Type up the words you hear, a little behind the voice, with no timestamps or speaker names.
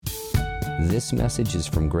This message is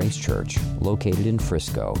from Grace Church, located in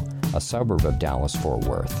Frisco, a suburb of Dallas-Fort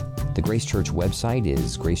Worth. The Grace Church website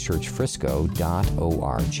is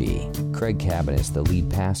gracechurchfrisco.org. Craig Cabanis, the lead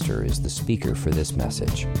pastor, is the speaker for this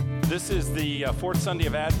message. This is the fourth Sunday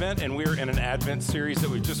of Advent, and we're in an Advent series that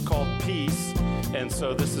we've just called Peace. And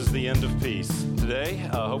so this is the end of peace today.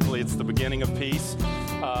 Hopefully it's the beginning of peace.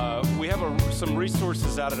 We have some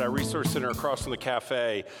resources out at our resource center across from the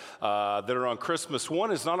cafe that are on Christmas.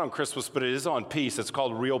 One is not on Christmas, but it is on peace. It's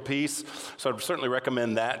called Real Peace. So I'd certainly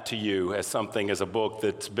recommend that to you as a book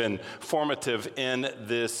that's been formative in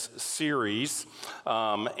this series.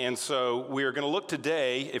 And so we are going to look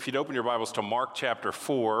today, if you'd open your Bibles to Mark chapter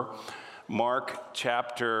 4. Mark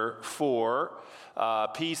chapter 4.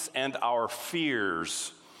 Peace and our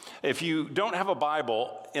fears. If you don't have a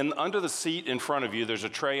Bible, under the seat in front of you, there's a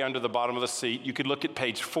tray under the bottom of the seat. You could look at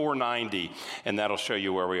page 490, and that'll show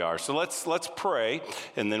you where we are. So let's pray,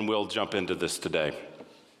 and then we'll jump into this today.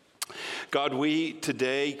 God, we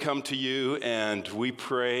today come to you, and we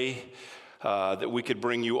pray that we could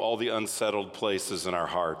bring you all the unsettled places in our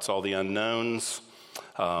hearts, all the unknowns,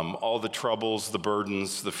 all the troubles, the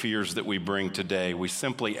burdens, the fears that we bring today. We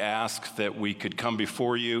simply ask that we could come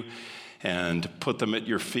before you and put them at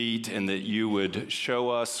your feet, and that you would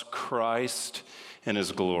show us Christ in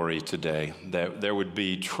his glory today, that there would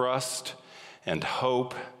be trust and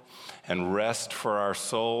hope and rest for our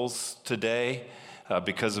souls today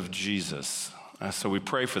because of Jesus. So we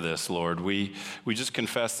pray for this, Lord. We just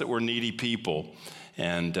confess that we're needy people,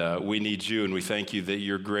 and we need you, and we thank you that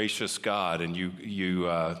you're gracious God, and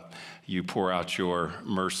you pour out your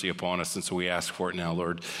mercy upon us, and so we ask for it now,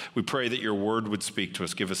 Lord. We pray that your word would speak to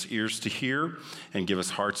us. Give us ears to hear, and give us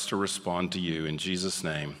hearts to respond to you. In Jesus'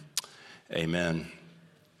 name, amen.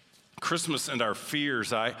 Christmas and our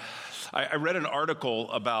fears. I read an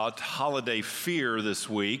article about holiday fear this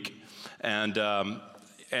week, and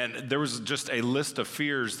there was just a list of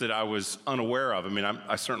fears that I was unaware of. I mean,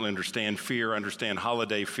 I certainly understand fear, understand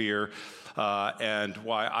holiday fear, and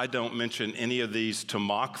why I don't mention any of these to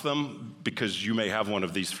mock them, because you may have one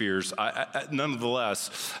of these fears.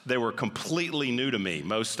 Nonetheless, they were completely new to me,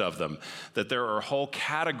 most of them, that there are whole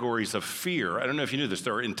categories of fear. I don't know if you knew this.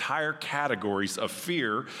 There are entire categories of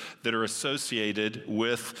fear that are associated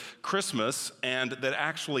with Christmas and that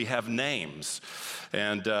actually have names.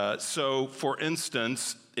 And so, for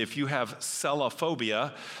instance, if you have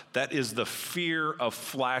cellophobia, that is the fear of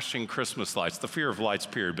flashing Christmas lights, the fear of lights,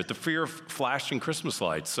 period, but the fear of flashing Christmas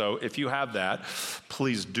lights. So if you have that,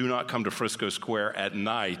 please do not come to Frisco Square at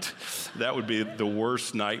night. That would be the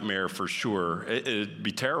worst nightmare for sure. It'd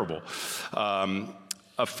be terrible.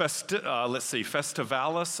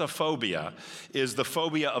 Festivalosophobia is the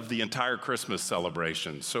phobia of the entire Christmas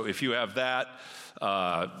celebration. So if you have that,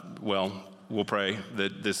 we'll pray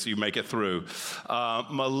that you make it through.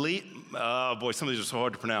 Some of these are so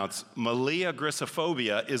hard to pronounce.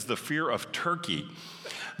 Meleagrissophobia is the fear of turkey.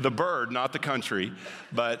 The bird, not the country,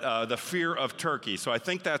 but the fear of turkey. So I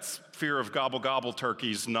think that's fear of gobble-gobble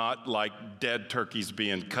turkeys, not like dead turkeys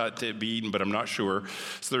being cut to be eaten, but I'm not sure.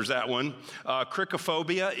 So there's that one.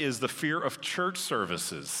 Cricophobia is the fear of church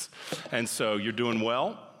services. And so you're doing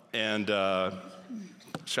well, and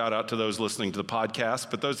shout out to those listening to the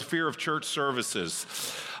podcast, but those fear of church services.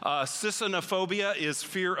 Sisonophobia is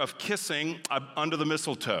fear of kissing under the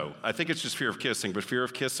mistletoe. I think it's just fear of kissing, but fear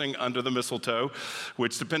of kissing under the mistletoe,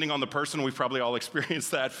 which depending on the person, we've probably all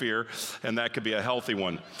experienced that fear, and that could be a healthy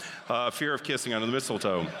one. Fear of kissing under the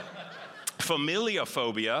mistletoe.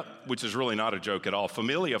 Familiophobia, which is really not a joke at all.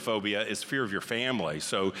 Familiophobia is fear of your family.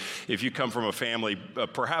 So if you come from a family,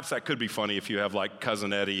 perhaps that could be funny if you have like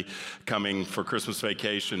Cousin Eddie coming for Christmas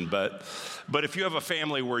vacation. But if you have a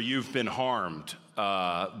family where you've been harmed,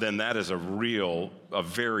 then that is a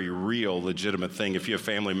very real, legitimate thing. If you have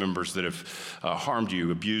family members that have harmed you,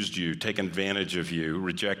 abused you, taken advantage of you,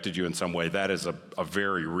 rejected you in some way, that is a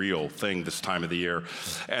very real thing this time of the year.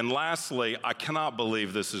 And lastly, I cannot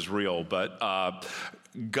believe this is real, but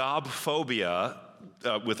gobphobia,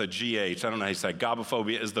 with a G-H, I don't know how you say it,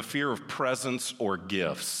 gobophobia is the fear of presents or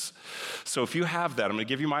gifts. So if you have that, I'm going to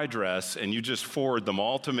give you my address, and you just forward them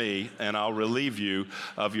all to me, and I'll relieve you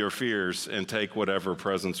of your fears and take whatever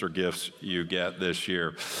presents or gifts you get this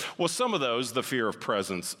year. Well, some of those, the fear of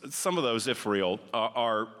presents, some of those, if real,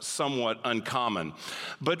 are somewhat uncommon.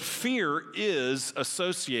 But fear is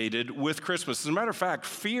associated with Christmas. As a matter of fact,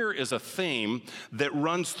 fear is a theme that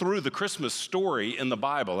runs through the Christmas story in the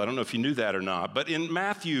Bible. I don't know if you knew that or not, but in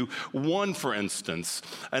Matthew 1, for instance,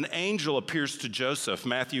 an angel appears to Joseph.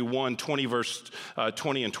 Matthew 1, 20, verse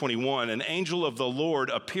 20 and 21. An angel of the Lord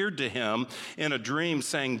appeared to him in a dream,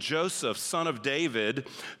 saying, Joseph, son of David,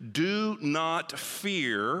 do not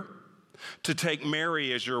fear to take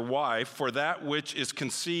Mary as your wife, for that which is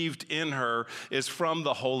conceived in her is from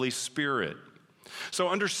the Holy Spirit. So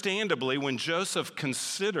understandably, when Joseph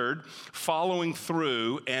considered following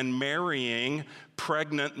through and marrying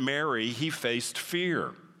pregnant Mary, he faced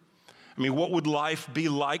fear. I mean, what would life be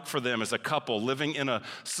like for them as a couple living in a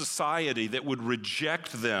society that would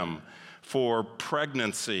reject them for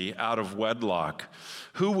pregnancy out of wedlock?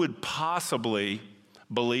 Who would possibly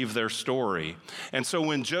believe their story? And so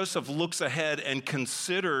when Joseph looks ahead and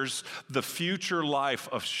considers the future life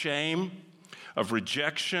of shame, of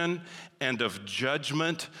rejection, and of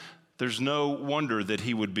judgment, there's no wonder that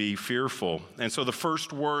he would be fearful. And so the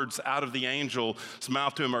first words out of the angel's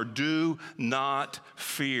mouth to him are, do not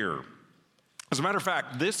fear. As a matter of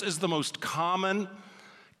fact, this is the most common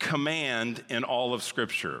command in all of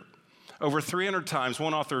Scripture. Over 300 times,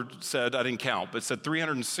 one author said, I didn't count, but said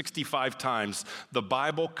 365 times, the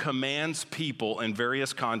Bible commands people in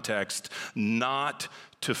various contexts not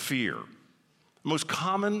to fear. Most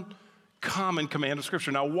common command of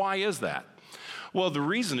Scripture. Now, why is that? Well, the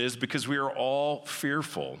reason is because we are all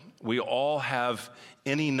fearful. We all have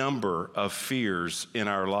any number of fears in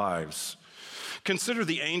our lives. Consider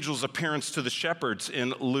the angel's appearance to the shepherds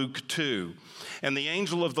in Luke 2. And the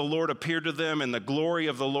angel of the Lord appeared to them, and the glory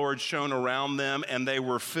of the Lord shone around them, and they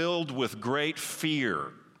were filled with great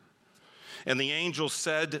fear. And the angel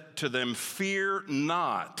said to them, fear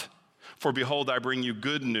not, for behold, I bring you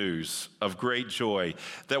good news of great joy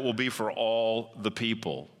that will be for all the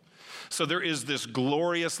people. So there is this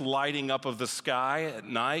glorious lighting up of the sky at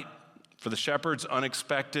night for the shepherds,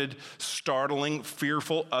 unexpected, startling,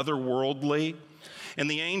 fearful, otherworldly. And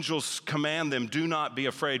the angels command them, do not be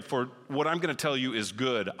afraid, for what I'm going to tell you is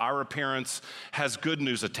good. Our appearance has good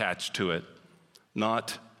news attached to it,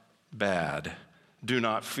 not bad. Do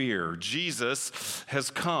not fear. Jesus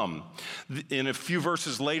has come. In a few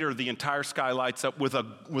verses later, the entire sky lights up with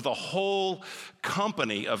a whole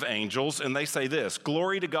company of angels, and they say this,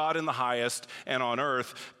 glory to God in the highest, and on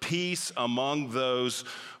earth, peace among those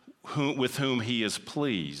with whom he is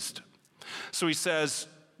pleased. So he says,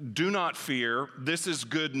 do not fear. This is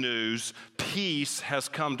good news. Peace has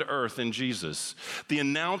come to earth in Jesus. The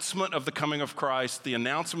announcement of the coming of Christ, the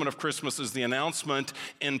announcement of Christmas is the announcement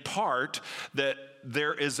in part that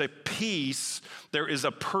there is a peace, there is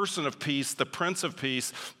a person of peace, the Prince of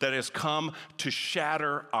Peace, that has come to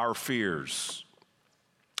shatter our fears.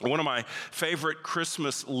 One of my favorite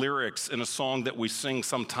Christmas lyrics in a song that we sing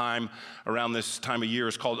sometime around this time of year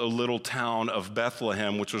is called O Little Town of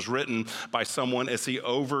Bethlehem, which was written by someone as he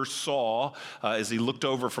as he looked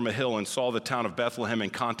over from a hill and saw the town of Bethlehem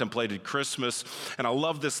and contemplated Christmas. And I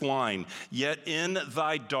love this line, yet in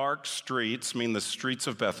thy dark streets, the streets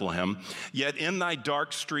of Bethlehem, yet in thy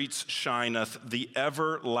dark streets shineth the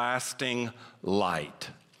everlasting light.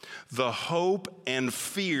 The hope and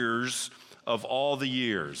fears of all the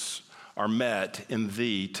years are met in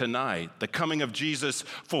thee tonight. The coming of Jesus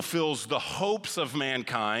fulfills the hopes of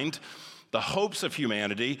mankind, the hopes of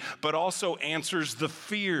humanity, but also answers the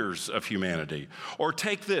fears of humanity. Or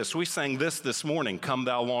take this, we sang this morning, Come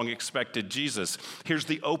Thou Long Expected Jesus. Here's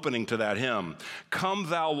the opening to that hymn. Come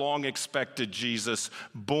Thou Long Expected Jesus,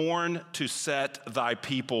 born to set thy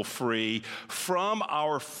people free. From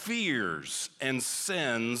our fears and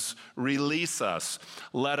sins release us.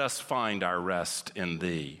 Let us find our rest in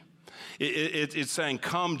thee. It's saying,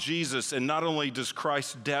 come Jesus, and not only does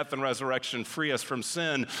Christ's death and resurrection free us from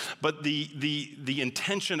sin, but the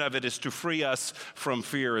intention of it is to free us from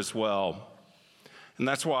fear as well. And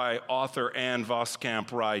that's why author Anne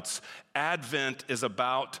Voskamp writes, Advent is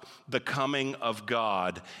about the coming of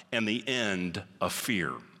God and the end of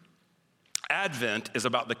fear. Advent is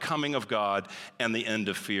about the coming of God and the end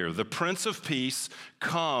of fear. The Prince of Peace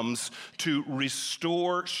comes to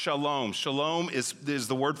restore shalom. Shalom is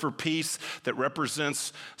the word for peace that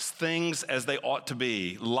represents things as they ought to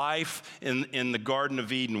be. Life in the Garden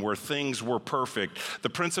of Eden where things were perfect. The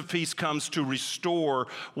Prince of Peace comes to restore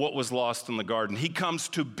what was lost in the garden. He comes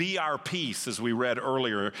to be our peace, as we read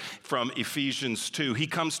earlier from Ephesians 2. He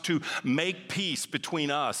comes to make peace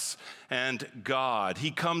between us and God.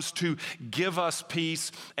 He comes to give us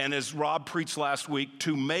peace, and as Rob preached last week,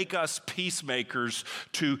 to make us peacemakers,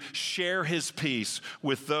 to share his peace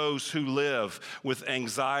with those who live with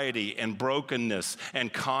anxiety and brokenness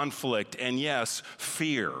and conflict and, yes,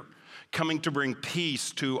 fear. Coming to bring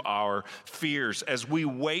peace to our fears as we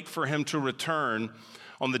wait for him to return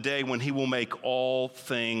on the day when he will make all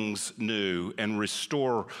things new and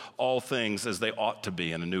restore all things as they ought to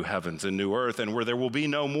be in a new heavens and new earth, and where there will be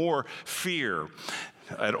no more fear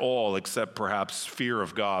at all except perhaps fear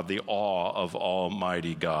of God, the awe of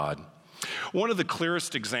Almighty God. One of the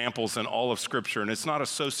clearest examples in all of Scripture, and it's not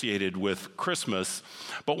associated with Christmas,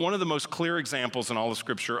 but one of the most clear examples in all of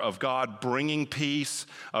Scripture of God bringing peace,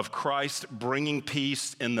 of Christ bringing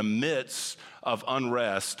peace in the midst of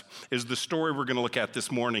unrest, is the story we're going to look at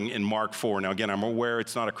this morning in Mark 4. Now, again, I'm aware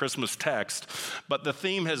it's not a Christmas text, but the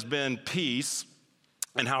theme has been peace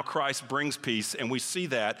and how Christ brings peace, and we see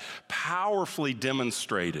that powerfully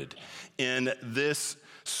demonstrated in this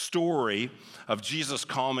story of Jesus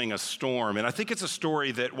calming a storm. And I think it's a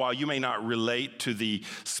story that, while you may not relate to the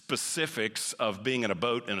specifics of being in a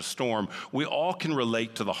boat in a storm, we all can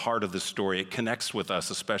relate to the heart of the story. It connects with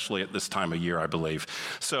us, especially at this time of year, I believe.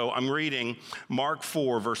 So I'm reading Mark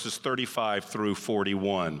 4, verses 35 through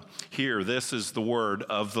 41. Here, this is the word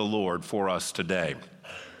of the Lord for us today.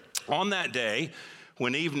 On that day,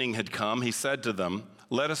 when evening had come, he said to them,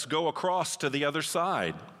 "Let us go across to the other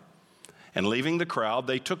side." And leaving the crowd,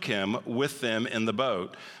 they took him with them in the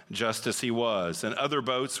boat, just as he was, and other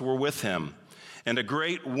boats were with him. And a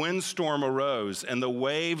great windstorm arose, and the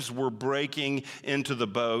waves were breaking into the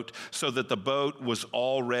boat, so that the boat was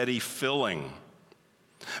already filling.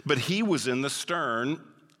 But he was in the stern,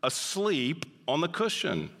 asleep on the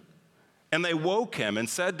cushion. And they woke him and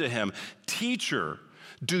said to him, "Teacher,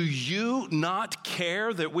 do you not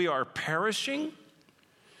care that we are perishing?"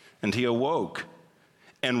 And he awoke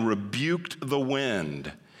and rebuked the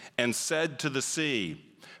wind and said to the sea,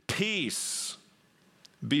 "Peace,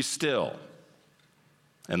 be still."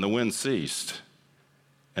 And the wind ceased,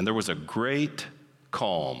 and there was a great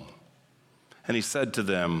calm. And he said to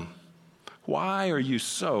them, "Why are you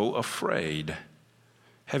so afraid?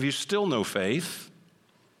 Have you still no faith?"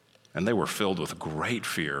 And they were filled with great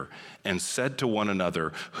fear and said to one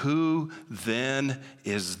another, "Who then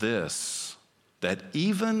is this, that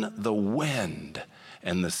even the wind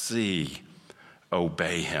and the sea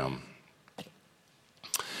obey him?"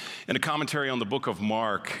 In a commentary on the book of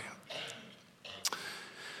Mark,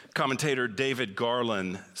 commentator David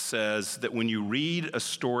Garland says that when you read a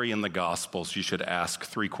story in the Gospels, you should ask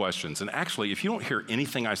 3 questions. And actually, if you don't hear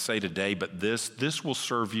anything I say today but this will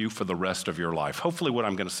serve you for the rest of your life. Hopefully what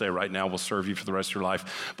I'm going to say right now will serve you for the rest of your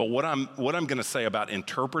life. But what I'm going to say about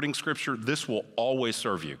interpreting Scripture, this will always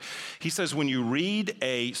serve you. He says when you read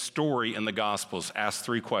a story in the Gospels, ask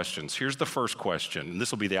 3 questions. Here's the first question, and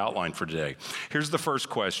this will be the outline for today. Here's the first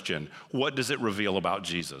question. What does it reveal about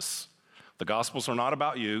Jesus? The Gospels are not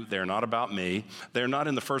about you. They're not about me. They're not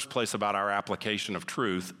in the first place about our application of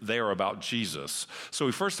truth. They are about Jesus. So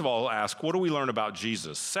we first of all ask, what do we learn about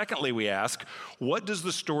Jesus? Secondly, we ask, what does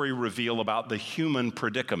the story reveal about the human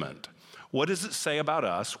predicament? What does it say about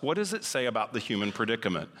us? What does it say about the human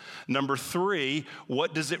predicament? Number 3,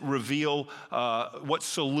 what does it reveal? What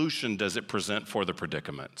solution does it present for the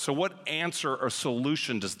predicament? So what answer or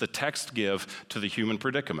solution does the text give to the human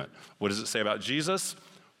predicament? What does it say about Jesus?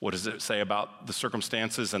 What does it say about the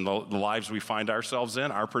circumstances and the lives we find ourselves in,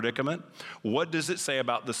 our predicament? What does it say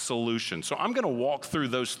about the solution? So I'm going to walk through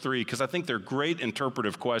those 3 because I think they're great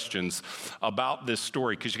interpretive questions about this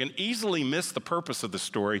story, because you can easily miss the purpose of the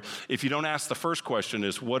story if you don't ask the first question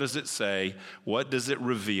is, what does it say? What does it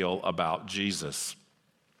reveal about Jesus?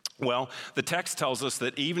 Well, the text tells us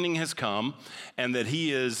that evening has come and that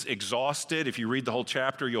he is exhausted. If you read the whole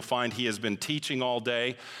chapter, you'll find he has been teaching all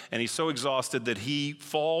day, and he's so exhausted that he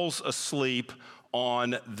falls asleep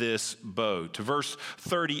on this boat. Verse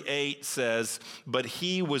 38 says, "But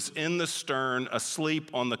he was in the stern,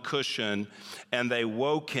 asleep on the cushion, and they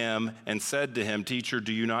woke him and said to him, 'Teacher,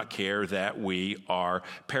 do you not care that we are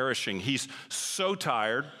perishing?'" He's so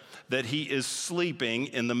tired that he is sleeping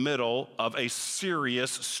in the middle of a serious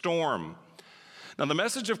storm. Now, the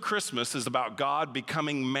message of Christmas is about God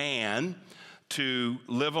becoming man to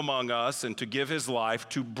live among us and to give his life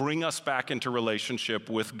to bring us back into relationship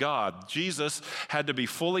with God. Jesus had to be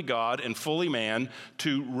fully God and fully man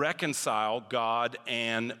to reconcile God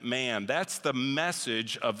and man. That's the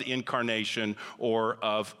message of the incarnation or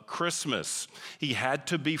of Christmas. He had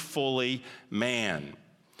to be fully man.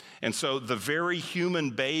 And so the very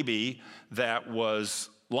human baby that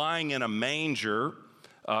was lying in a manger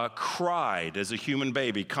cried as a human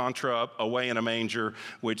baby, contra away in a manger,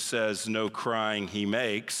 which says no crying he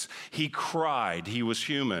makes. He cried. He was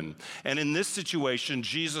human. And in this situation,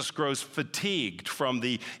 Jesus grows fatigued from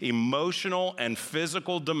the emotional and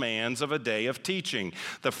physical demands of a day of teaching.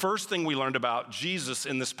 The first thing we learned about Jesus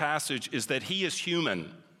in this passage is that he is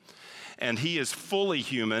human. and he is fully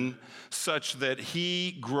human, such that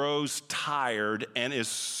he grows tired and is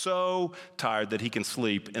so tired that he can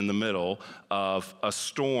sleep in the middle of a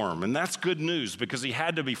storm. And that's good news because he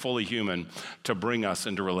had to be fully human to bring us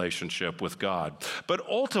into relationship with God. But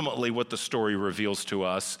ultimately, what the story reveals to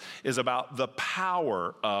us is about the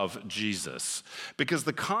power of Jesus. Because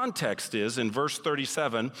the context is, in verse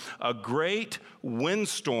 37, a great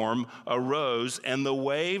windstorm arose and the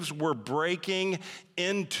waves were breaking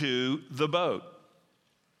into the boat.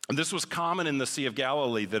 This was common in the Sea of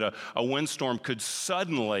Galilee, that a windstorm could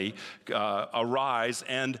suddenly arise,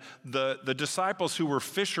 and the disciples who were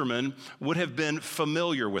fishermen would have been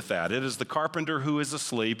familiar with that. It is the carpenter who is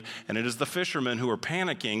asleep, and it is the fishermen who are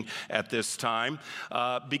panicking at this time,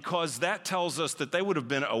 because that tells us that they would have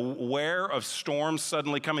been aware of storms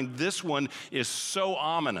suddenly coming. This one is so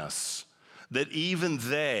ominous that even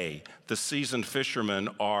they, the seasoned fishermen,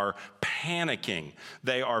 are panicking.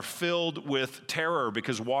 They are filled with terror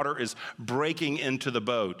because water is breaking into the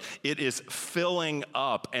boat. It is filling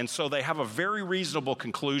up, and so they have a very reasonable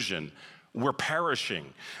conclusion. We're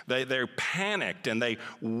perishing. They're panicked, and they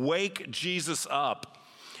wake Jesus up,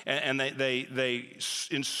 and they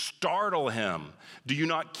startle him. Do you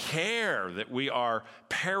not care that we are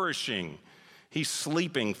perishing? He's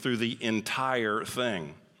sleeping through the entire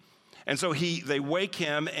thing. And so they wake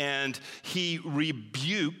him and he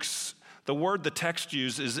rebukes. The word the text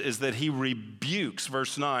uses is that he rebukes.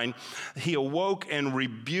 Verse 9, he awoke and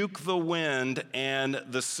rebuked the wind and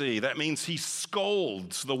the sea. That means he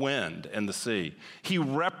scolds the wind and the sea. He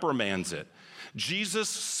reprimands it. Jesus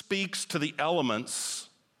speaks to the elements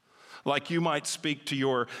like you might speak to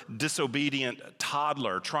your disobedient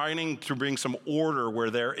toddler, trying to bring some order where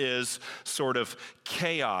there is sort of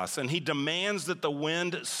chaos. And he demands that the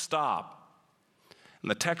wind stop. And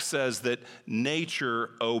the text says that nature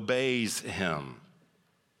obeys him.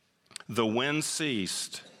 The wind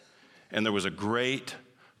ceased, and there was a great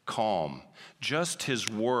calm. Just his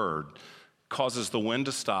word causes the wind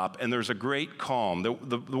to stop, and there's a great calm.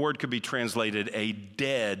 The word could be translated a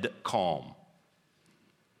dead calm.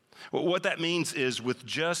 What that means is, with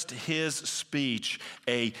just his speech,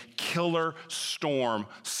 a killer storm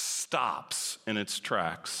stops in its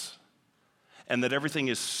tracks, and that everything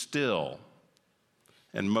is still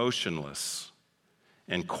and motionless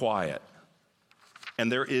and quiet.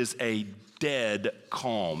 And there is a dead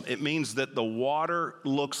calm. It means that the water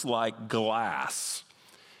looks like glass.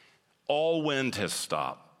 All wind has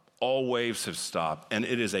stopped, all waves have stopped, and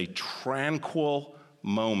it is a tranquil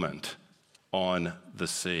moment on the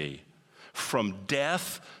sea. From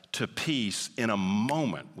death to peace in a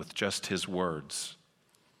moment with just his words.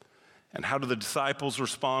 And how do the disciples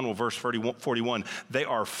respond? Well, verse 41, they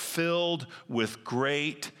are filled with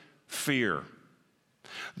great fear.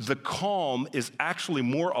 The calm is actually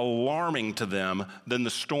more alarming to them than the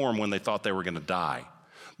storm when they thought they were going to die.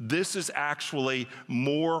 This is actually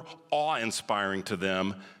more awe-inspiring to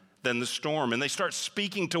them than the storm. And they start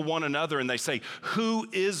speaking to one another and they say, who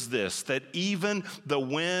is this that even the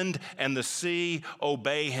wind and the sea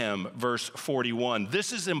obey him? Verse 41.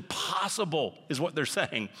 This is impossible, is what they're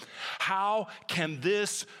saying. How can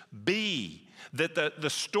this be that the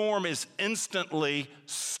storm is instantly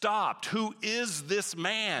stopped? Who is this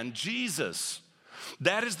man, Jesus?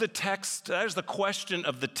 That is the text, that is the question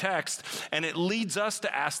of the text, and it leads us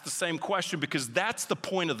to ask the same question because that's the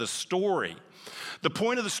point of the story. The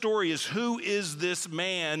point of the story is, who is this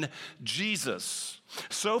man, Jesus?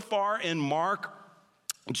 So far in Mark,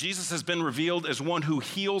 Jesus has been revealed as one who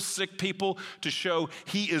heals sick people to show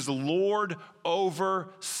he is Lord over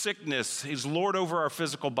sickness. He's Lord over our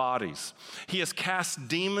physical bodies. He has cast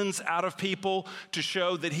demons out of people to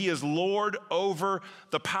show that he is Lord over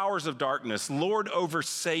the powers of darkness, Lord over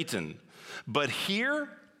Satan. But here,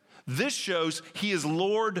 this shows he is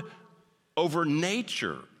Lord over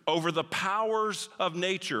nature, over the powers of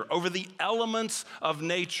nature, over the elements of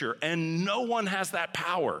nature, and no one has that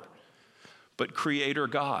power but Creator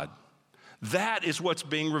God. That is what's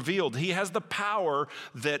being revealed. He has the power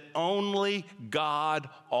that only God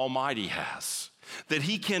Almighty has, that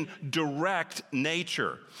he can direct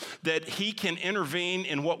nature, that he can intervene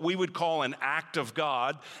in what we would call an act of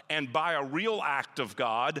God, and by a real act of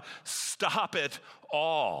God, stop it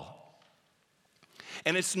all.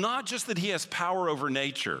 And it's not just that he has power over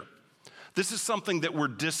nature. This is something that we're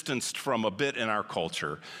distanced from a bit in our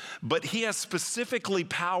culture, but he has specifically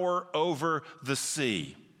power over the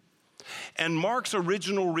sea. And Mark's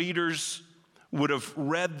original readers would have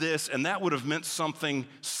read this, and that would have meant something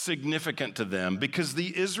significant to them, because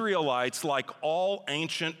the Israelites, like all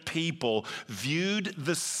ancient people, viewed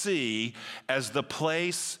the sea as the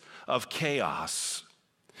place of chaos.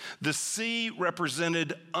 The sea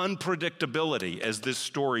represented unpredictability, as this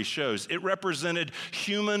story shows. It represented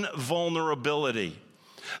human vulnerability.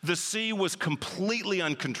 The sea was completely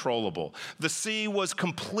uncontrollable. The sea was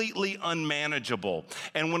completely unmanageable.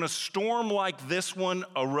 And when a storm like this one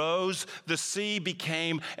arose, the sea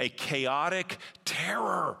became a chaotic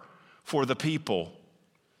terror for the people.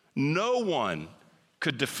 No one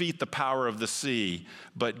could defeat the power of the sea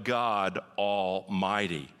but God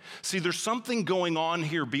Almighty. See, there's something going on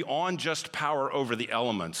here beyond just power over the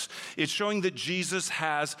elements. It's showing that Jesus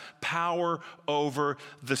has power over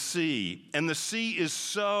the sea. And the sea is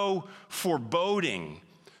so foreboding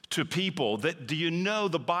to people that, do you know,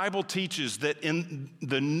 the Bible teaches that in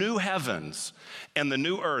the new heavens and the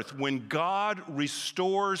new earth, when God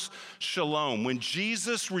restores shalom, when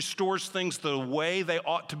Jesus restores things the way they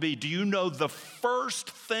ought to be, do you know the first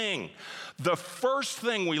thing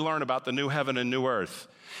we learn about the new heaven and new earth?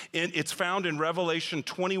 It's found in Revelation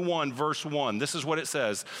 21, verse 1. This is what it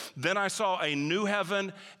says. Then I saw a new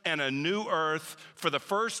heaven and a new earth, for the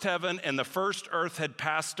first heaven and the first earth had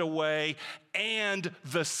passed away, and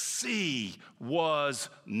the sea was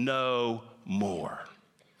no more.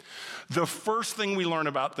 The first thing we learn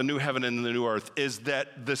about the new heaven and the new earth is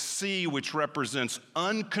that the sea, which represents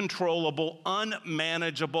uncontrollable,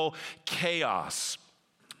 unmanageable chaos,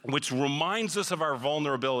 which reminds us of our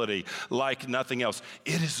vulnerability like nothing else,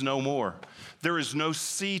 it is no more. There is no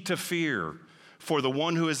sea to fear, for the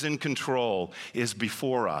one who is in control is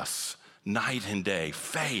before us night and day,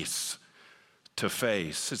 face to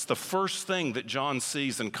face. It's the first thing that John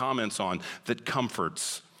sees and comments on that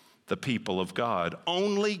comforts the people of God.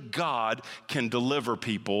 Only God can deliver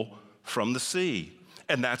people from the sea.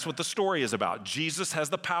 And that's what the story is about. Jesus has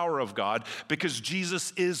the power of God because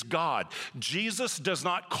Jesus is God. Jesus does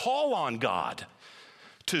not call on God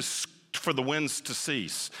for the winds to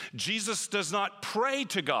cease. Jesus does not pray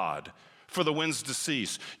to God for the winds to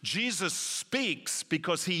cease. Jesus speaks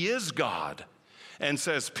because he is God and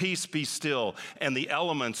says, "Peace, be still," and the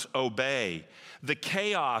elements obey. The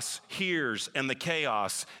chaos hears and the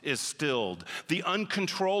chaos is stilled. The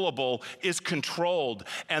uncontrollable is controlled,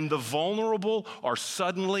 and the vulnerable are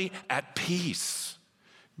suddenly at peace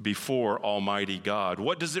before Almighty God.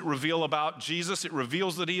 What does it reveal about Jesus? It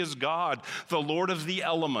reveals that he is God, the Lord of the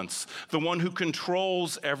elements, the one who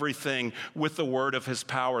controls everything with the word of his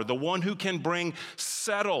power, the one who can bring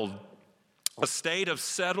a state of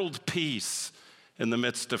settled peace in the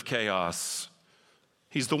midst of chaos.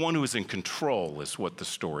 He's the one who is in control, is what the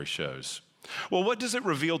story shows. Well, what does it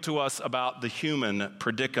reveal to us about the human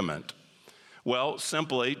predicament? Well,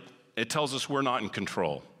 simply, it tells us we're not in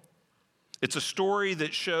control. It's a story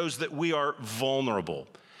that shows that we are vulnerable.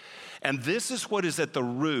 And this is what is at the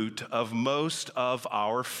root of most of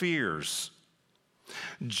our fears.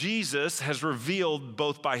 Jesus has revealed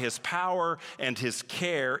both by his power and his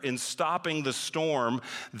care in stopping the storm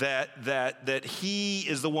that he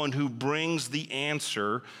is the one who brings the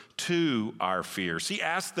answer to our fears. He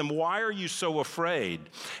asked them, "Why are you so afraid?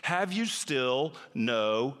 Have you still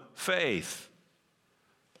no faith?"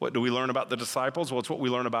 What do we learn about the disciples? Well, it's what we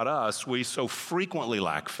learn about us. We so frequently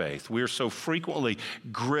lack faith. We are so frequently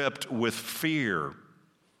gripped with fear.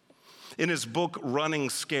 In his book, Running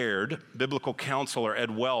Scared, biblical counselor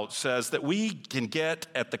Ed Welch says that we can get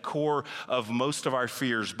at the core of most of our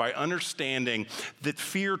fears by understanding that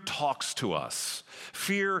fear talks to us.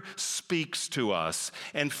 Fear speaks to us,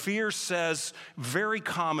 and fear says very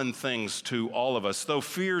common things to all of us, though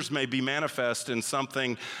fears may be manifest in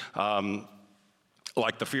something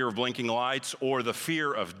like the fear of blinking lights or the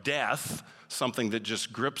fear of death, something that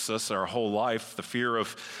just grips us our whole life, the fear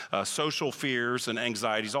of social fears and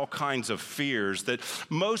anxieties, all kinds of fears. That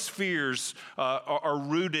most fears are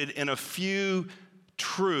rooted in a few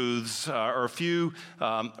truths or a few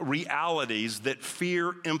realities that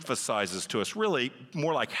fear emphasizes to us, really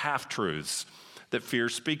more like half-truths that fear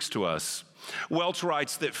speaks to us. Welch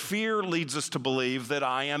writes that fear leads us to believe that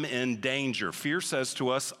I am in danger. Fear says to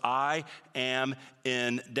us, I am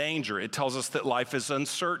in danger. It tells us that life is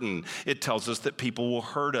uncertain. It tells us that people will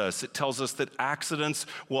hurt us. It tells us that accidents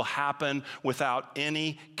will happen without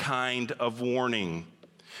any kind of warning.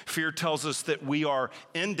 Fear tells us that we are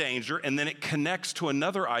in danger, and then it connects to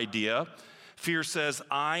another idea. Fear says,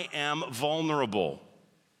 I am vulnerable.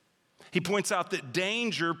 He points out that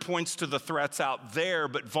danger points to the threats out there,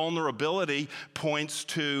 but vulnerability points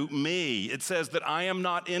to me. It says that I am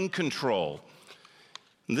not in control.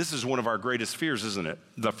 And this is one of our greatest fears, isn't it?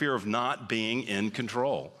 The fear of not being in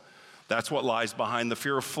control. That's what lies behind the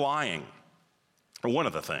fear of flying, or one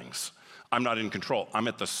of the things. I'm not in control. I'm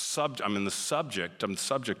the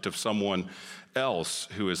subject of someone else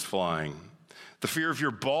who is flying. The fear of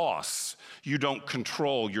your boss. You don't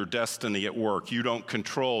control your destiny at work. You don't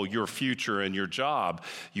control your future and your job.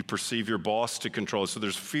 You perceive your boss to control. So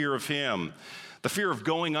there's fear of him. The fear of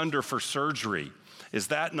going under for surgery. Is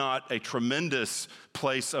that not a tremendous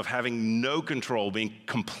place of having no control, being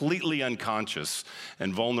completely unconscious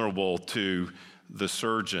and vulnerable to the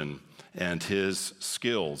surgeon and his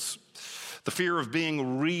skills? The fear of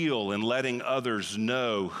being real and letting others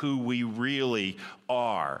know who we really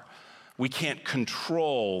are. We can't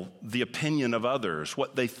control the opinion of others,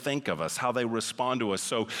 what they think of us, how they respond to us.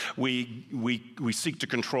 So we seek to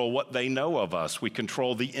control what they know of us. We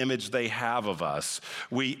control the image they have of us.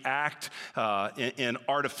 We act in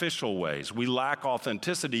artificial ways. We lack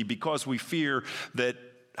authenticity because we fear that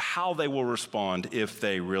how they will respond if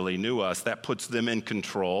they really knew us. That puts them in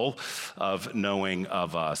control of knowing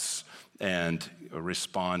of us and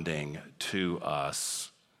responding to us.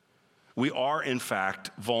 We are, in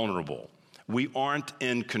fact, vulnerable. We aren't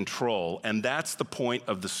in control, and that's the point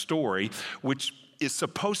of the story, which is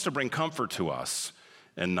supposed to bring comfort to us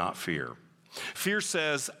and not fear. Fear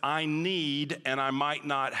says, I need and I might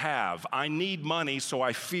not have. I need money, so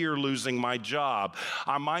I fear losing my job.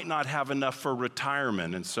 I might not have enough for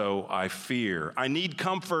retirement, and so I fear. I need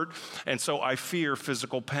comfort, and so I fear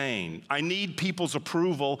physical pain. I need people's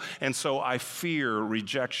approval, and so I fear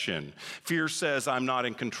rejection. Fear says I'm not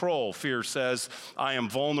in control. Fear says I am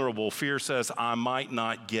vulnerable. Fear says I might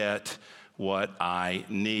not get what I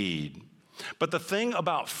need. But the thing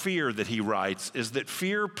about fear that he writes is that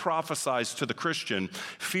fear prophesies to the Christian,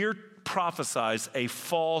 fear prophesies a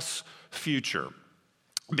false future.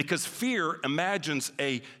 Because fear imagines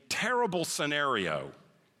a terrible scenario,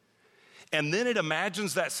 and then it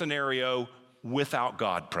imagines that scenario without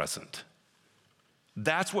God present.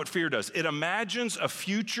 That's what fear does. It imagines a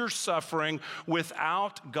future suffering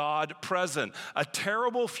without God present, a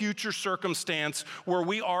terrible future circumstance where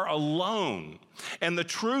we are alone. And the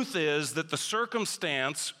truth is that the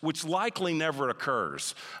circumstance, which likely never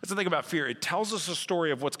occurs. That's the thing about fear. It tells us a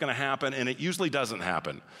story of what's going to happen, and it usually doesn't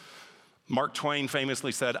happen. Mark Twain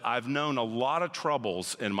famously said, I've known a lot of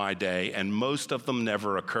troubles in my day, and most of them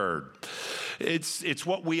never occurred. It's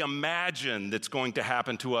what we imagine that's going to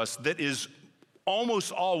happen to us that is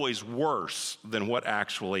almost always worse than what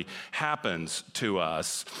actually happens to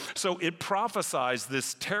us. So it prophesies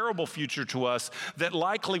this terrible future to us that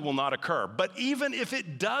likely will not occur. But even if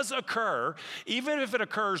it does occur, even if it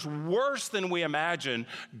occurs worse than we imagine,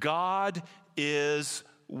 God is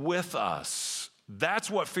with us. That's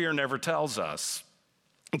what fear never tells us.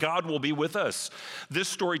 God will be with us. This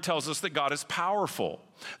story tells us that God is powerful.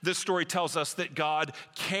 This story tells us that God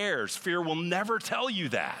cares. Fear will never tell you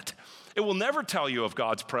that. It will never tell you of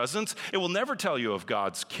God's presence. It will never tell you of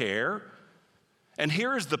God's care. And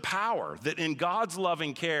here is the power that in God's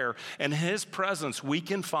loving care and his presence, we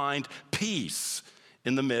can find peace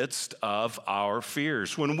in the midst of our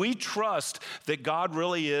fears. When we trust that God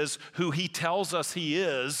really is who he tells us he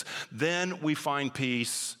is, then we find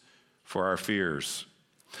peace for our fears.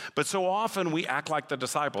 But so often we act like the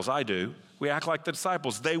disciples. I do. We act like the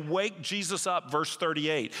disciples. They wake Jesus up, verse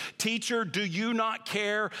 38. Teacher, do you not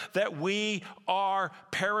care that we are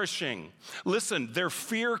perishing? Listen, their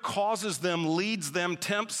fear causes them, leads them,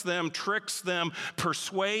 tempts them, tricks them,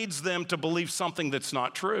 persuades them to believe something that's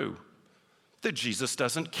not true, that Jesus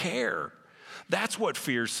doesn't care. That's what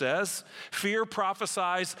fear says. Fear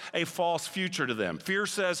prophesies a false future to them. Fear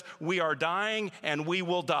says we are dying and we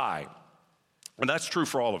will die. And that's true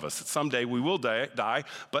for all of us. Someday we will die,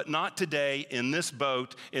 but not today in this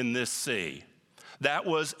boat, in this sea. That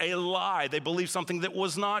was a lie. They believed something that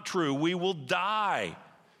was not true. We will die.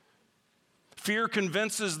 Fear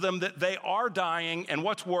convinces them that they are dying, and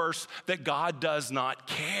what's worse, that God does not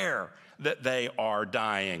care that they are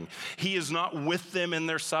dying. He is not with them in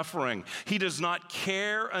their suffering. He does not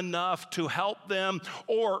care enough to help them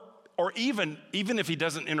or even if he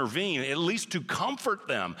doesn't intervene, at least to comfort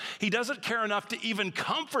them. He doesn't care enough to even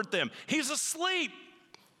comfort them. He's asleep.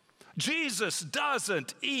 Jesus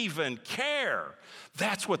doesn't even care.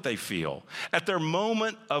 That's what they feel. At their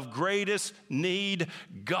moment of greatest need,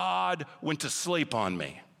 God went to sleep on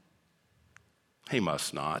me. He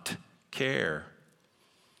must not care.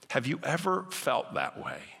 Have you ever felt that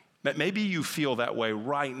way? Maybe you feel that way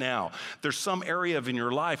right now. There's some area in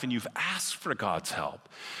your life and you've asked for God's help.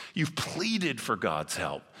 You've pleaded for God's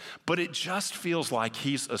help, but it just feels like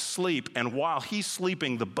he's asleep. And while he's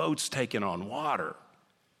sleeping, the boat's taking on water.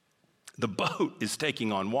 The boat is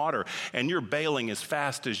taking on water and you're bailing as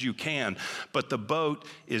fast as you can, but the boat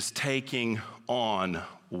is taking on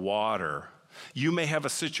water. You may have a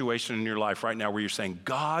situation in your life right now where you're saying,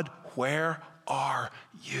 God, where are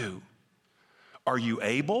you? Are you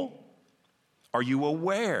able? Are you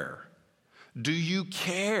aware? Do you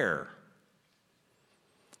care?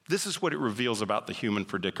 This is what it reveals about the human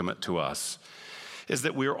predicament to us, is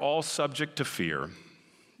that we are all subject to fear,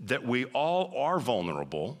 that we all are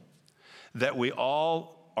vulnerable, that we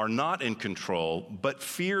all are not in control, but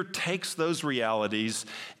fear takes those realities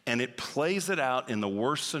and it plays it out in the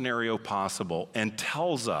worst scenario possible and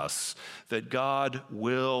tells us that God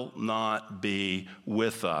will not be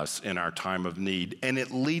with us in our time of need. And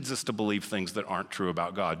it leads us to believe things that aren't true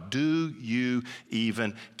about God. Do you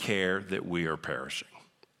even care that we are perishing?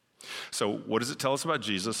 So what does it tell us about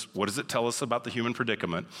Jesus? What does it tell us about the human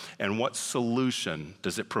predicament? And what solution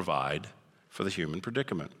does it provide for the human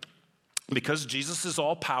predicament? Because Jesus is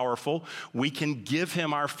all powerful, we can give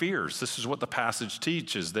him our fears. This is what the passage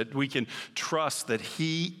teaches, that we can trust that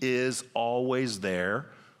he is always there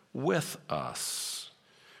with us.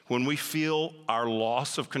 When we feel our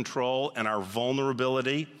loss of control and our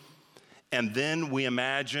vulnerability, and then we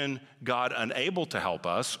imagine God unable to help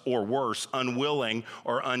us, or worse, unwilling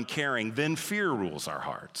or uncaring, then fear rules our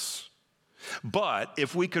hearts. But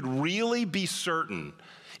if we could really be certain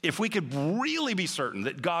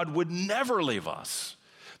that God would never leave us,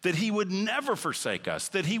 that he would never forsake us,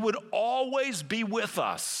 that he would always be with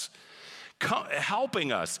us,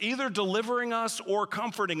 helping us, either delivering us or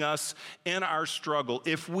comforting us in our struggle,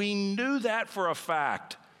 if we knew that for a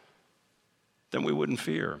fact, then we wouldn't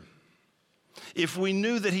fear. If we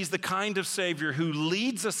knew that he's the kind of Savior who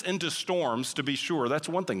leads us into storms, to be sure, that's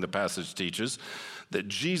one thing the passage teaches, that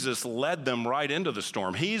Jesus led them right into the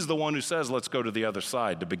storm. He's the one who says, let's go to the other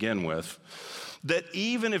side to begin with. That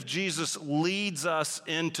even if Jesus leads us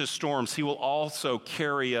into storms, he will also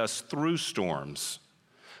carry us through storms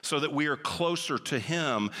so that we are closer to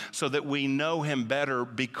him, so that we know him better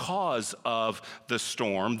because of the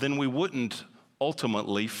storm, then we wouldn't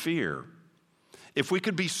ultimately fear. If we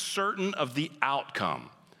could be certain of the outcome,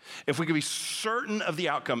 if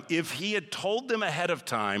he had told them ahead of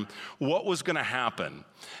time what was going to happen,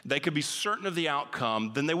 they could be certain of the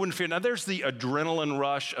outcome, then they wouldn't fear. Now, there's the adrenaline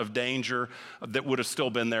rush of danger that would have still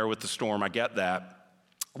been there with the storm. I get that.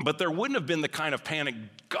 But there wouldn't have been the kind of panic,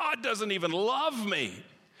 God doesn't even love me.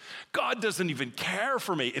 God doesn't even care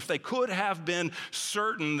for me. If they could have been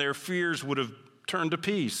certain, their fears would have turned to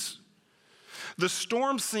peace. The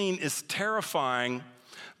storm scene is terrifying,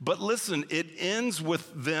 but listen, it ends with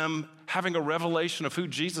them having a revelation of who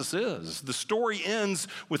Jesus is. The story ends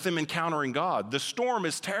with them encountering God. The storm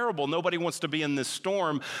is terrible. Nobody wants to be in this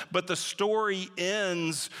storm, but the story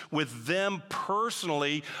ends with them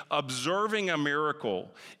personally observing a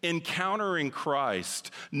miracle, encountering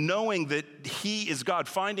Christ, knowing that he is God,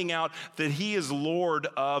 finding out that he is Lord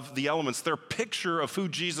of the elements. Their picture of who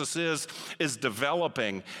Jesus is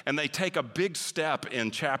developing, and they take a big step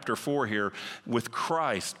in chapter 4 here with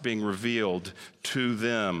Christ being revealed to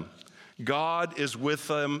them. God is with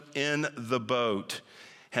them in the boat,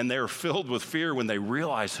 and they're filled with fear when they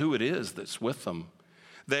realize who it is that's with them.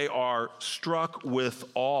 They are struck with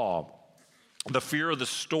awe. The fear of the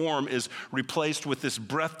storm is replaced with this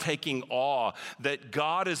breathtaking awe that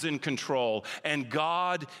God is in control and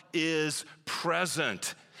God is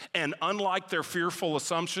present. And unlike their fearful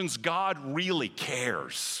assumptions, God really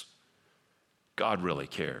cares. God really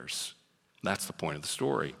cares. That's the point of the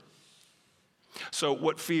story. So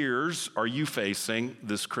what fears are you facing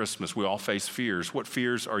this Christmas? We all face fears. What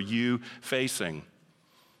fears are you facing?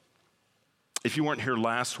 If you weren't here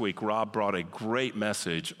last week, Rob brought a great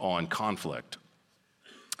message on conflict.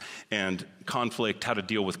 And conflict, how to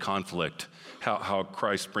deal with conflict, how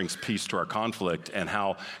Christ brings peace to our conflict, and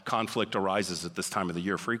how conflict arises at this time of the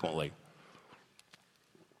year frequently,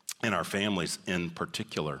 in our families in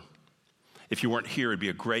particular. If you weren't here, it'd be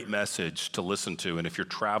a great message to listen to. And if you're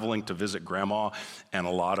traveling to visit grandma and a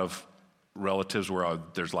lot of relatives where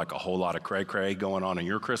there's like a whole lot of cray-cray going on in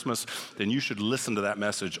your Christmas, then you should listen to that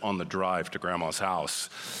message on the drive to grandma's house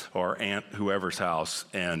or aunt whoever's house.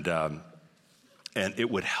 And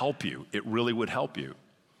it would help you. It really would help you.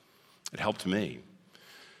 It helped me.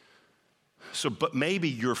 But maybe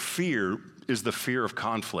your fear is the fear of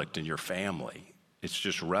conflict in your family. It's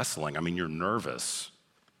just wrestling. I mean, you're nervous.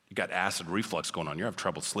 You got acid reflux going on. You have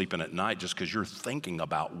trouble sleeping at night just because you're thinking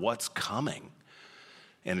about what's coming.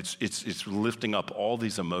 And it's lifting up all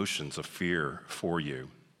these emotions of fear for you.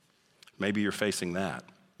 Maybe you're facing that.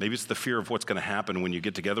 Maybe it's the fear of what's going to happen when you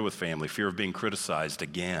get together with family, fear of being criticized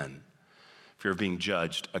again, fear of being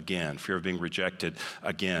judged again, fear of being rejected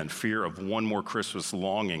again, fear of one more Christmas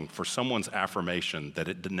longing for someone's affirmation that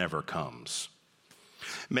it never comes.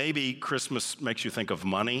 Maybe Christmas makes you think of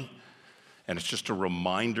money, and it's just a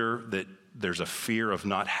reminder that there's a fear of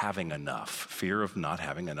not having enough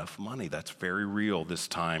money. That's very real this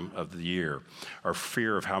time of the year. Or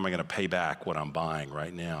fear of how am I going to pay back what I'm buying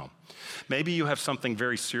right now. Maybe you have something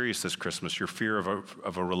very serious this Christmas. You're fear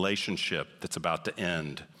of a relationship that's about to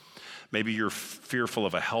end. Maybe you're fearful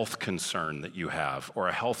of a health concern that you have, or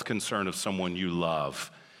a health concern of someone you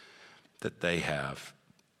love that they have.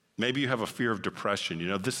 Maybe you have a fear of depression. You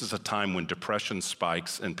know, this is a time when depression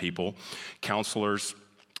spikes in people. Counselors,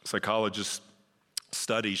 psychologists,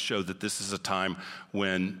 studies show that this is a time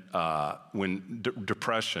when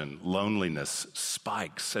depression, loneliness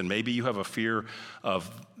spikes. And maybe you have a fear of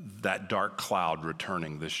that dark cloud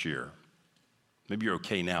returning this year. Maybe you're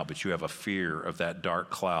okay now, but you have a fear of that dark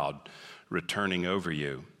cloud returning over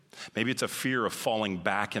you. Maybe it's a fear of falling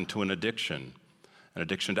back into an addiction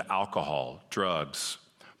to alcohol, drugs,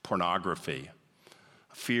 pornography,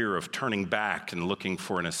 fear of turning back and looking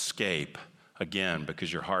for an escape again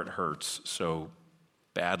because your heart hurts so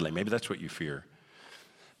badly. Maybe that's what you fear.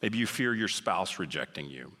 Maybe you fear your spouse rejecting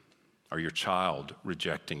you or your child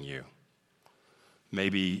rejecting you.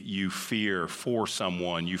 Maybe you fear for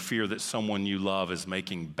someone, you fear that someone you love is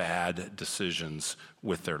making bad decisions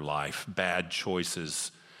with their life, bad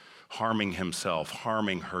choices, harming himself,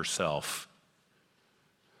 harming herself.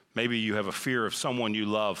 Maybe you have a fear of someone you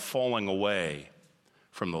love falling away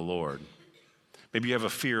from the Lord. Maybe you have a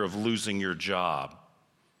fear of losing your job.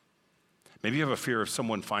 Maybe you have a fear of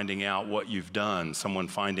someone finding out what you've done, someone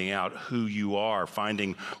finding out who you are,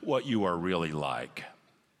 finding what you are really like.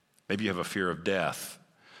 Maybe you have a fear of death.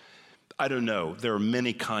 I don't know. There are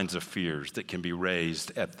many kinds of fears that can be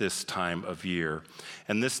raised at this time of year.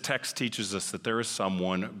 And this text teaches us that there is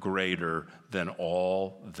someone greater than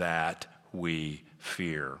all that we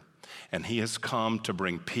fear. And he has come to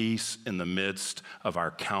bring peace in the midst of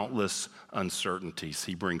our countless uncertainties.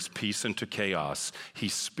 He brings peace into chaos. He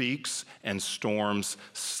speaks and storms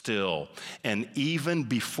still. And even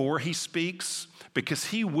before he speaks, because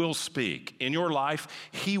he will speak in your life,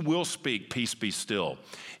 he will speak, peace be still.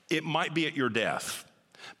 It might be at your death,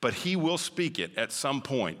 but he will speak it at some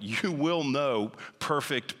point. You will know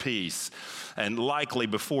perfect peace, and likely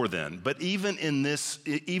before then. But even in this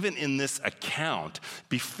account,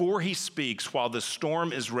 before he speaks, while the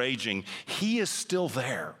storm is raging, he is still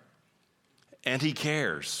there, and he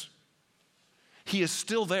cares. He is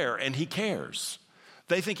still there, and he cares.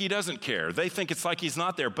 They think he doesn't care. They think it's like he's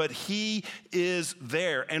not there, but he is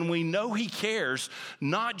there. And we know he cares,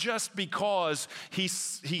 not just because he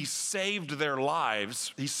saved their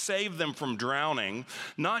lives, he saved them from drowning,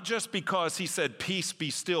 not just because he said, peace be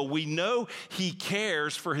still. We know he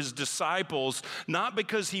cares for his disciples, not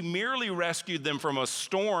because he merely rescued them from a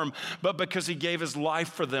storm, but because he gave his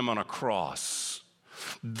life for them on a cross.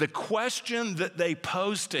 The question that they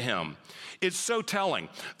posed to him, it's so telling.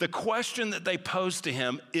 The question that they posed to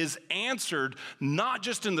him is answered not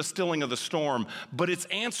just in the stilling of the storm, but it's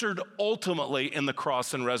answered ultimately in the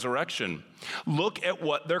cross and resurrection. Look at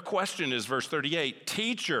what their question is, verse 38.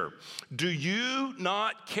 Teacher, do you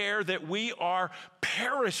not care that we are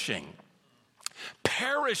perishing?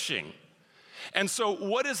 Perishing. And so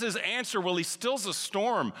what is his answer? Well, he stills a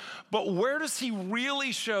storm, but where does he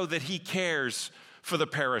really show that he cares for the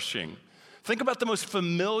perishing? Think about the most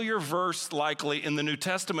familiar verse likely in the New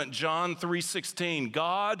Testament, John 3:16.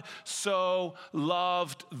 God so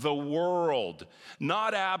loved the world,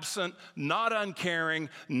 not absent, not uncaring,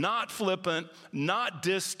 not flippant, not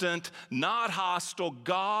distant, not hostile.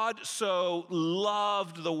 God so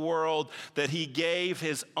loved the world that he gave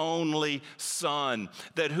his only son,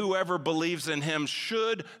 that whoever believes in him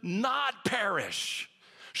should not perish,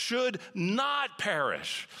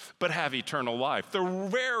 but have eternal life. The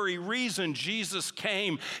very reason Jesus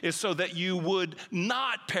came is so that you would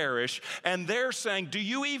not perish. And they're saying, do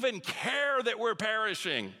you even care that we're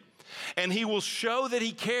perishing? And he will show that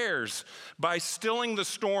he cares by stilling the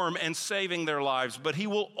storm and saving their lives. But he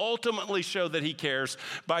will ultimately show that he cares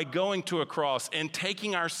by going to a cross and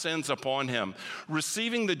taking our sins upon him,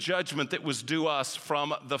 receiving the judgment that was due us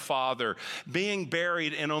from the Father, being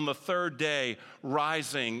buried, and on the third day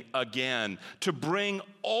rising again to bring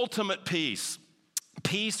ultimate peace.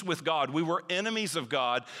 Peace with God. We were enemies of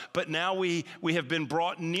God, but now we have been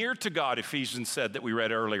brought near to God, Ephesians said that we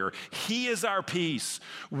read earlier. He is our peace.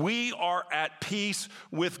 We are at peace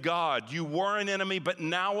with God. You were an enemy, but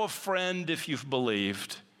now a friend if you've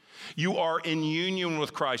believed. You are in union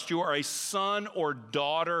with Christ. You are a son or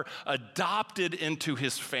daughter adopted into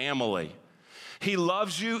his family. He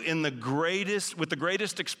loves you with the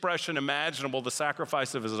greatest expression imaginable, the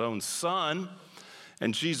sacrifice of his own son.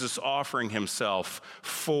 And Jesus offering himself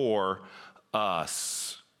for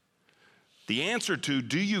us. The answer to,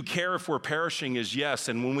 do you care if we're perishing, is yes.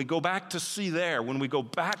 And when we go back to see there, when we go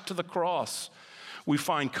back to the cross, we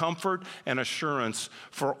find comfort and assurance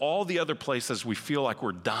for all the other places we feel like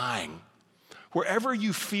we're dying. Wherever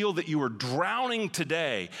you feel that you are drowning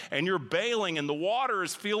today and you're bailing and the water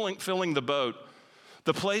is filling the boat,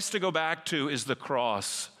 the place to go back to is the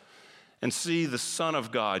cross and see the Son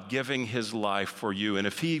of God giving his life for you. And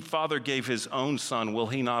if Father gave his own Son, will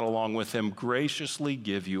he not along with him graciously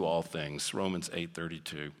give you all things? Romans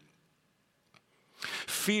 8:32.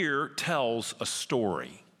 Fear tells a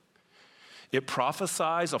story. It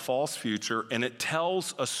prophesies a false future, and it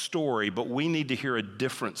tells a story, but we need to hear a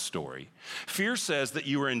different story. Fear says that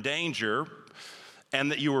you are in danger and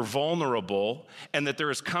that you are vulnerable and that there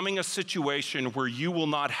is coming a situation where you will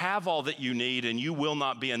not have all that you need and you will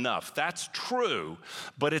not be enough. That's true,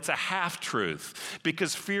 but it's a half-truth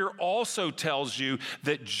because fear also tells you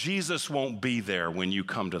that Jesus won't be there when you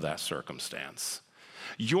come to that circumstance.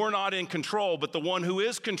 You're not in control, but the one who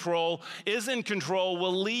is in control,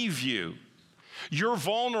 will leave you. You're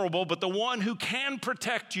vulnerable, but the one who can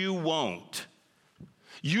protect you won't.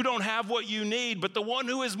 You don't have what you need, but the one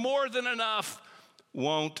who is more than enough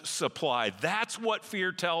won't supply. That's what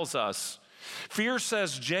fear tells us. Fear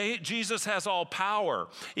says Jesus has all power.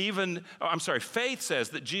 Faith says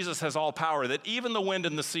that Jesus has all power, that even the wind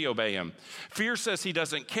and the sea obey him. Fear says he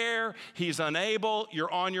doesn't care, he's unable, you're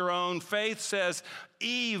on your own. Faith says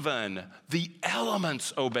even the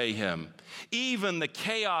elements obey him. Even the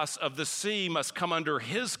chaos of the sea must come under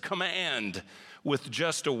his command with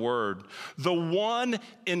just a word. The one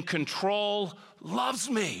in control loves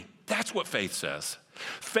me. That's what faith says.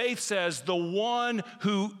 Faith says the one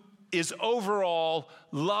who is overall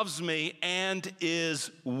loves me and is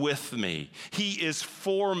with me. He is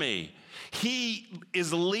for me. He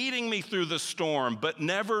is leading me through the storm, but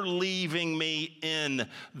never leaving me in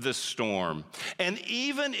the storm. And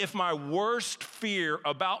even if my worst fear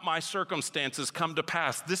about my circumstances come to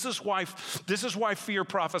pass, this is why fear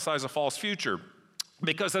prophesies a false future.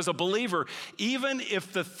 Because as a believer, even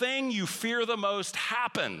if the thing you fear the most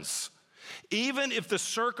happens, even if the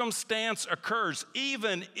circumstance occurs,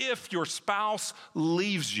 even if your spouse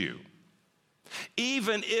leaves you,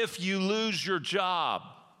 even if you lose your job,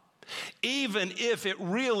 even if it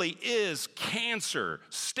really is cancer,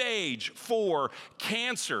 stage 4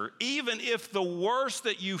 cancer, even if the worst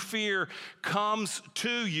that you fear comes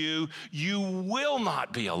to you, you will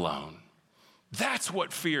not be alone. That's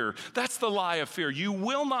the lie of fear. You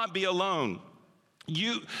will not be alone.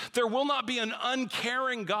 There will not be an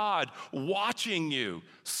uncaring God watching you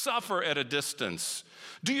suffer at a distance.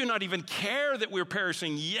 Do you not even care that we're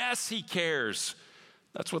perishing? Yes, he cares.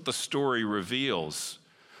 That's what the story reveals.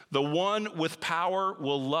 The one with power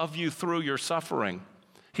will love you through your suffering.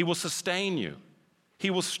 He will sustain you. He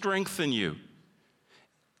will strengthen you.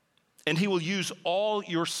 And he will use all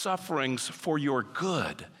your sufferings for your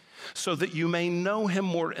good, so that you may know him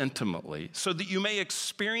more intimately, so that you may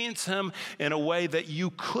experience him in a way that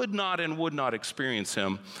you could not and would not experience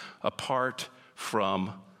him apart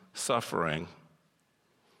from suffering.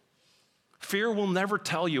 Fear will never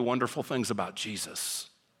tell you wonderful things about Jesus.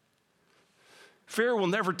 Fear will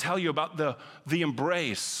never tell you about the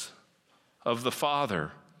embrace of the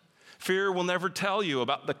Father. Fear will never tell you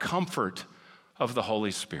about the comfort of the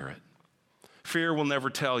Holy Spirit. Fear will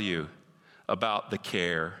never tell you about the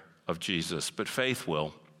care of Jesus, but faith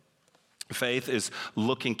will. Faith is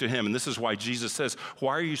looking to him. And this is why Jesus says,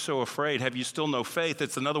 why are you so afraid? Have you still no faith?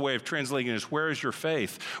 It's another way of translating this. Where is your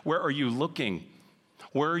faith? Where are you looking?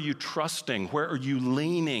 Where are you trusting? Where are you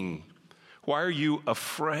leaning? Why are you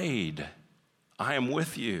afraid? I am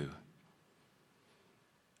with you.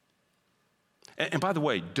 And by the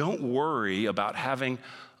way, don't worry about having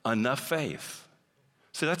enough faith.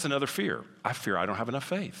 See, that's another fear. I fear I don't have enough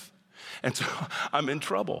faith. And so I'm in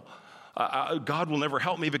trouble. God will never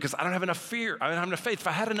help me because I don't have enough fear. I don't have enough faith. If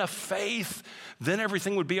I had enough faith, then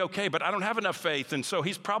everything would be okay. But I don't have enough faith, and so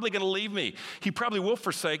he's probably going to leave me. He probably will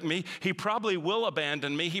forsake me. He probably will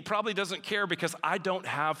abandon me. He probably doesn't care because I don't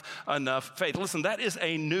have enough faith. Listen, that is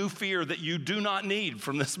a new fear that you do not need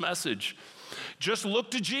from this message. Just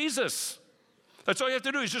look to Jesus. That's all you have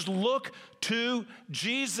to do is just look to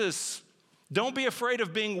Jesus. Don't be afraid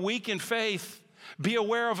of being weak in faith. Be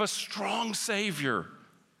aware of a strong Savior.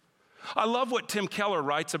 I love what Tim Keller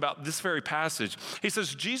writes about this very passage. He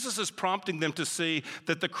says, Jesus is prompting them to see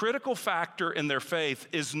that the critical factor in their faith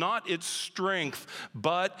is not its strength,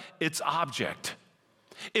 but its object.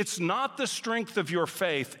 It's not the strength of your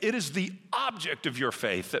faith. It is the object of your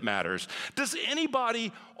faith that matters. Does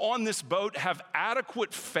anybody on this boat have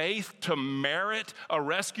adequate faith to merit a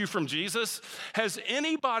rescue from Jesus? Has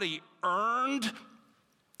anybody earned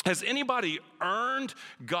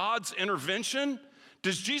God's intervention?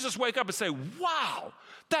 Does Jesus wake up and say, wow,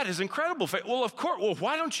 that is incredible faith? Well, of course. Well,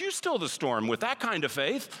 why don't you still the storm with that kind of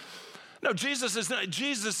faith? No, it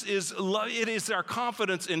is our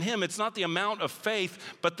confidence in him. It's not the amount of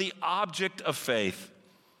faith, but the object of faith.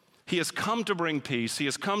 He has come to bring peace. He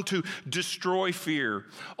has come to destroy fear.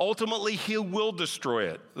 Ultimately, he will destroy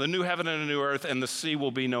it. The new heaven and the new earth, and the sea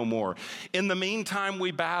will be no more. In the meantime,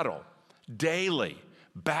 we battle daily.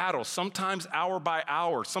 Sometimes hour by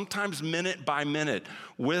hour, sometimes minute by minute,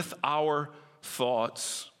 with our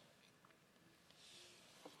thoughts.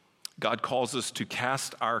 God calls us to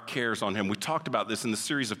cast our cares on him. We talked about this in the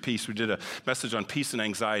series of peace. We did a message on peace and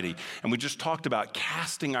anxiety, and we just talked about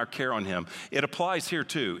casting our care on him. It applies here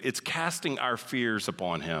too. It's casting our fears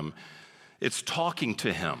upon him. It's talking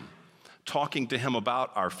to him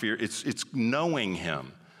about our fear. It's knowing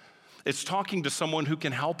him. It's talking to someone who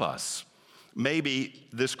can help us. Maybe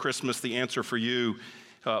this Christmas the answer for you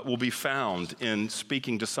will be found in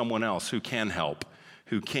speaking to someone else who can help,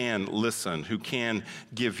 who can listen, who can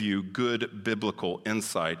give you good biblical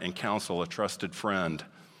insight and counsel, a trusted friend,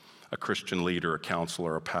 a Christian leader, a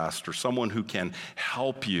counselor, a pastor, someone who can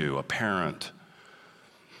help you, a parent,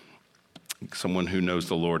 someone who knows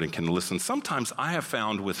the Lord and can listen. Sometimes I have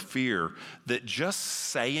found with fear that just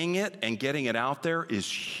saying it and getting it out there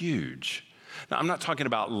is huge. Now, I'm not talking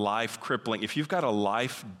about life crippling. If you've got a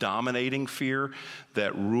life-dominating fear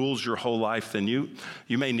that rules your whole life, then you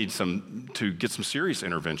may need to get some serious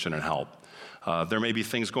intervention and help. There may be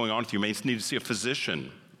things going on with you. You may need to see a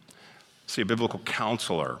physician, see a biblical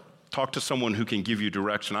counselor, talk to someone who can give you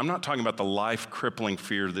direction. I'm not talking about the life-crippling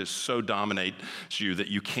fear that so dominates you that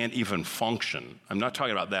you can't even function. I'm not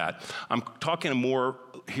talking about that. I'm talking more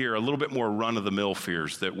here, a little bit more run-of-the-mill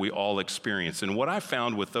fears that we all experience. And what I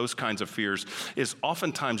found with those kinds of fears is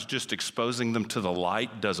oftentimes just exposing them to the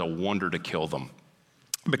light does a wonder to kill them.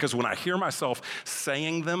 Because when I hear myself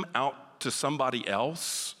saying them out to somebody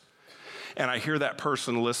else, and I hear that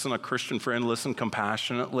person listen, a Christian friend listen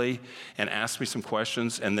compassionately and ask me some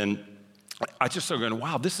questions, and then I just start going,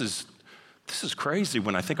 wow, this is crazy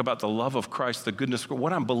when I think about the love of Christ, the goodness.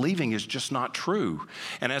 What I'm believing is just not true.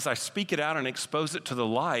 And as I speak it out and expose it to the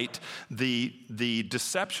light, the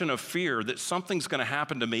deception of fear that something's going to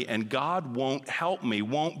happen to me and God won't help me,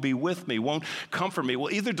 won't be with me, won't comfort me,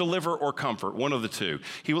 will either deliver or comfort, one of the two.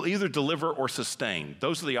 He will either deliver or sustain.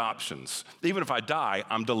 Those are the options. Even if I die,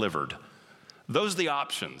 I'm delivered. Those are the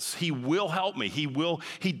options. He will help me. He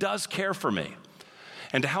does care for me.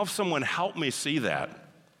 And to have someone help me see that,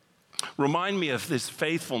 remind me of this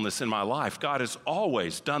faithfulness in my life. God has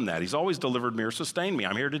always done that. He's always delivered me or sustained me.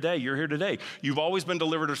 I'm here today. You're here today. You've always been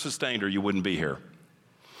delivered or sustained or you wouldn't be here.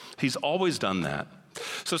 He's always done that.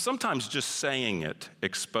 So sometimes just saying it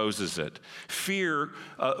exposes it. Fear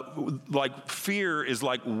is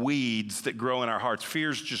like weeds that grow in our hearts.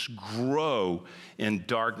 Fears just grow in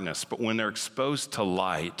darkness, but when they're exposed to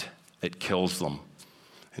light, it kills them.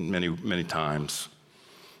 And many, many times,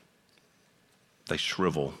 they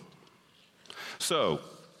shrivel. So,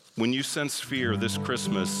 when you sense fear this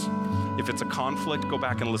Christmas, if it's a conflict, go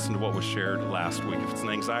back and listen to what was shared last week. If it's an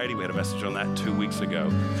anxiety, we had a message on that 2 weeks ago.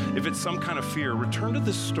 If it's some kind of fear, return to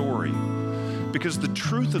this story. Because the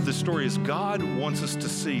truth of this story is God wants us to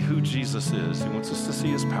see who Jesus is. He wants us to see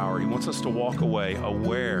his power. He wants us to walk away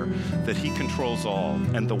aware that he controls all.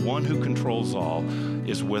 And the one who controls all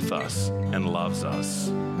is with us and loves us,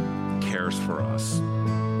 cares for us.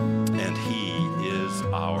 And he is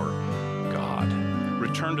our God.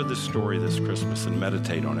 Return to this story this Christmas and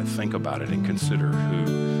meditate on it. Think about it and consider who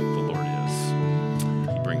the Lord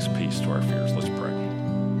is. He brings peace to our fears. Let's pray.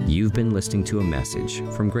 You've been listening to a message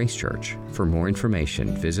from Grace Church. For more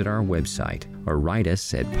information, visit our website or write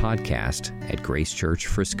us at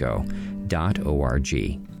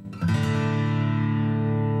podcast@gracechurchfrisco.org.